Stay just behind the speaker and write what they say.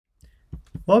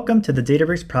Welcome to the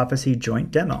Databricks Prophecy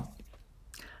joint demo.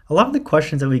 A lot of the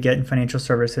questions that we get in financial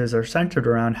services are centered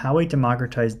around how we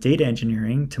democratize data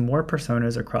engineering to more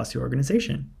personas across the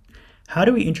organization. How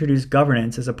do we introduce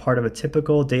governance as a part of a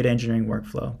typical data engineering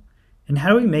workflow? And how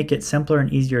do we make it simpler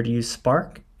and easier to use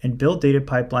Spark and build data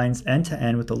pipelines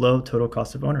end-to-end with a low total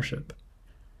cost of ownership?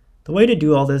 The way to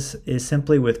do all this is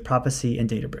simply with Prophecy and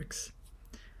Databricks.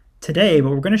 Today, what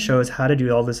we're going to show is how to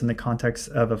do all this in the context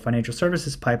of a financial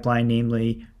services pipeline,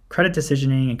 namely credit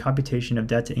decisioning and computation of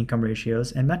debt-to-income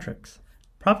ratios and metrics.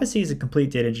 Prophecy is a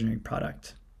complete data engineering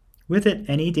product. With it,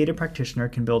 any data practitioner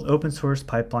can build open-source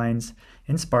pipelines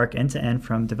in Spark end-to-end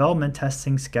from development,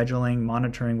 testing, scheduling,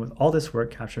 monitoring, with all this work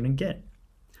captured in Git.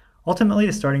 Ultimately,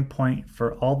 the starting point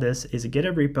for all this is a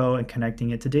GitHub repo and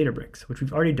connecting it to Databricks, which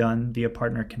we've already done via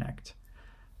Partner Connect.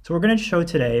 So what we're going to show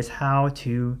today is how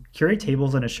to curate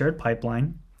tables in a shared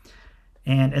pipeline.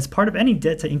 And as part of any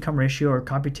debt to income ratio or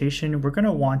computation, we're going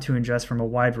to want to ingest from a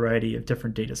wide variety of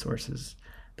different data sources.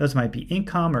 Those might be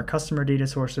income or customer data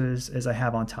sources, as I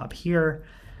have on top here.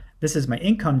 This is my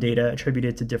income data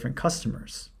attributed to different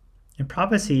customers. In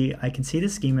Prophecy, I can see the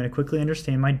schema to quickly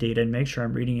understand my data and make sure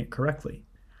I'm reading it correctly.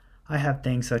 I have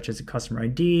things such as a customer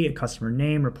ID, a customer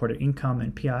name, reported income,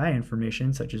 and PII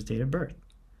information such as date of birth.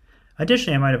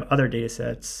 Additionally, I might have other data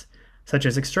sets, such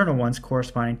as external ones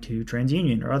corresponding to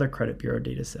TransUnion or other credit bureau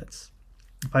data sets.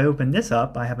 If I open this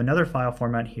up, I have another file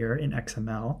format here in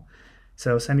XML,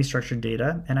 so semi-structured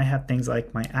data, and I have things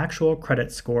like my actual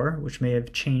credit score, which may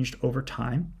have changed over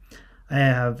time. I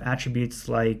have attributes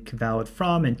like valid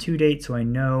from and to date, so I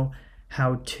know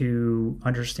how to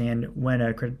understand when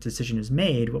a credit decision is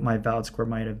made, what my valid score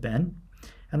might have been.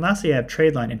 And lastly, I have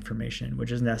trade line information,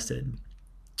 which is nested.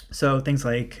 So things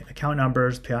like account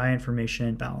numbers, PII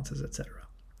information, balances, etc.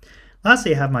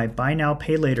 Lastly, I have my buy now,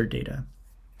 pay later data.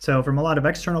 So from a lot of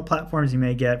external platforms, you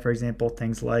may get, for example,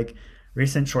 things like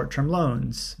recent short-term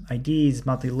loans, IDs,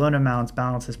 monthly loan amounts,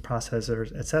 balances,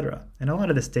 processors, etc. And a lot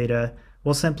of this data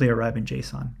will simply arrive in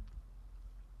JSON.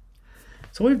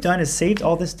 So what we've done is saved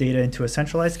all this data into a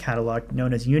centralized catalog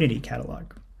known as Unity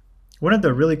Catalog. One of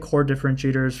the really core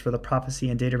differentiators for the Prophecy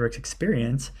and Databricks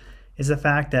experience is the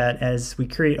fact that as we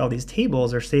create all these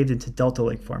tables, they're saved into Delta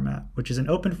Lake format, which is an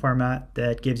open format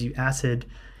that gives you ACID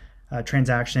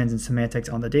transactions and semantics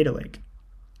on the data lake.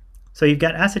 So you've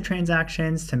got ACID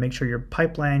transactions to make sure your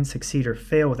pipelines succeed or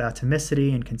fail with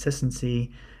atomicity and consistency,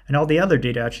 and all the other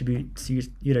data attributes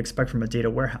you'd expect from a data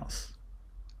warehouse.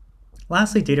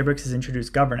 Lastly, Databricks has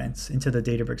introduced governance into the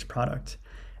Databricks product,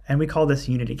 and we call this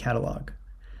Unity Catalog.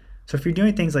 So if you're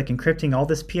doing things like encrypting all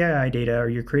this PII data or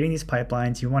you're creating these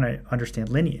pipelines, you want to understand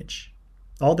lineage.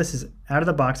 All this is out of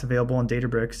the box available in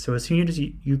Databricks, so as soon as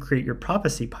you create your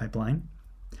Prophecy pipeline,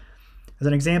 as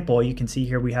an example, you can see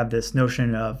here we have this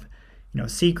notion of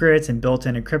secrets and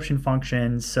built-in encryption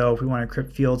functions. So if we want to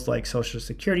encrypt fields like social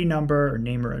security number or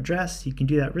name or address, you can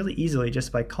do that really easily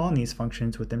just by calling these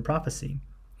functions within Prophecy.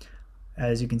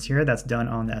 As you can see here, that's done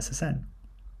on the SSN.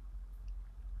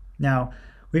 Now,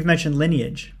 we've mentioned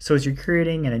lineage. So as you're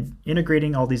creating and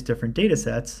integrating all these different data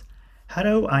sets, how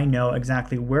do I know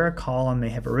exactly where a column may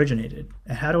have originated?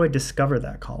 And how do I discover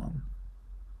that column?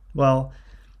 Well,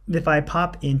 if I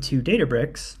pop into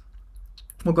Databricks,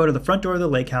 we'll go to the front door of the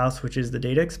Lakehouse, which is the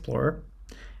Data Explorer.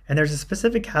 And there's a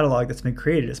specific catalog that's been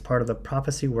created as part of the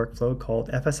Prophecy workflow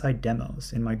called FSI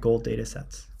Demos in my gold data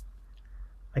sets.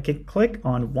 I can click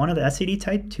on one of the SCD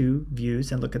Type 2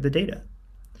 views and look at the data.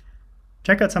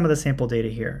 Check out some of the sample data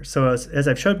here. So as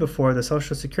I've showed before, the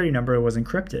social security number was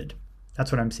encrypted.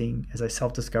 That's what I'm seeing as I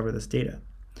self-discover this data.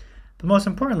 But most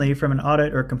importantly, from an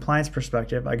audit or compliance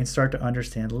perspective, I can start to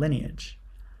understand lineage.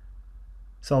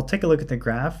 So I'll take a look at the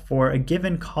graph. For a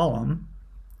given column,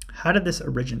 how did this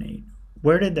originate?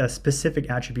 Where did a specific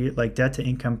attribute like debt to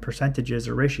income percentages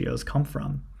or ratios come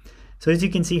from? So as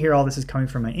you can see here, all this is coming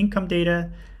from my income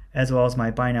data, as well as my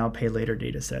buy now, pay later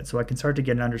data set. So I can start to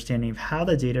get an understanding of how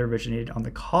the data originated on the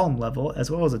column level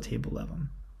as well as a table level.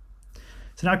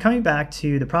 So now coming back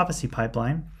to the Prophecy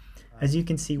pipeline, as you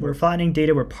can see, we're flattening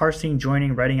data, we're parsing,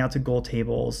 joining, writing out to goal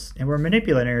tables, and we're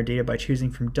manipulating our data by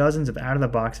choosing from dozens of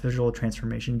out-of-the-box visual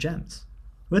transformation gems.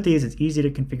 With these, it's easy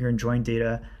to configure and join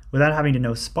data without having to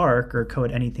know Spark or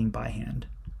code anything by hand.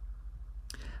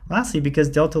 Lastly, because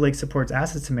Delta Lake supports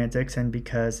ACID semantics and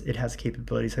because it has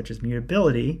capabilities such as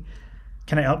mutability,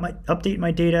 can I update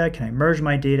my data? Can I merge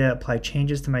my data, apply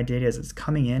changes to my data as it's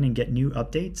coming in and get new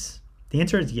updates? The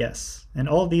answer is yes. And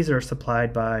all of these are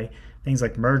supplied by things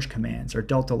like merge commands or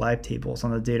Delta Live tables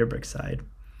on the Databricks side.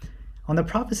 On the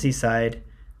Prophecy side,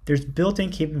 There's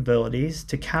built-in capabilities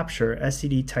to capture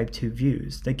SCD Type 2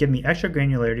 views that give me extra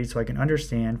granularity so I can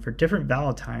understand for different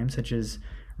valid times, such as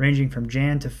ranging from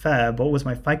Jan to Feb, what was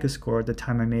my FICO score at the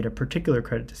time I made a particular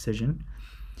credit decision.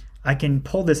 I can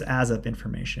pull this as-up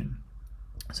information.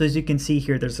 So as you can see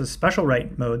here, there's a special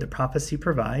write mode that Prophecy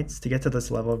provides to get to this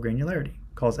level of granularity,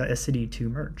 called SCD2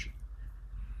 merge.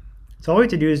 So all we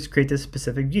have to do is create this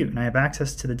specific view, and I have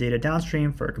access to the data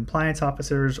downstream for compliance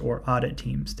officers or audit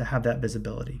teams to have that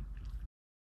visibility.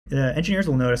 The engineers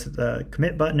will notice that the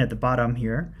commit button at the bottom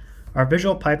here, our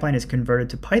visual pipeline is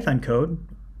converted to Python code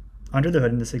under the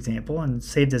hood in this example and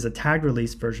saved as a tagged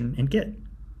release version in Git.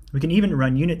 We can even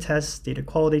run unit tests, data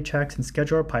quality checks, and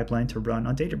schedule our pipeline to run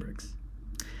on Databricks.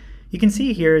 You can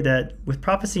see here that with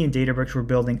Prophecy and Databricks, we're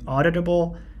building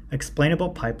auditable, explainable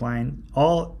pipeline,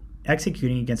 all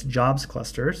executing against jobs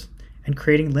clusters and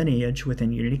creating lineage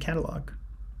within Unity Catalog.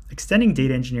 Extending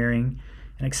data engineering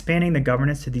and expanding the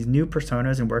governance to these new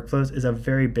personas and workflows is a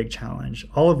very big challenge,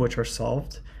 all of which are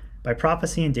solved by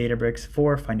Prophecy and Databricks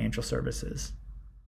for financial services.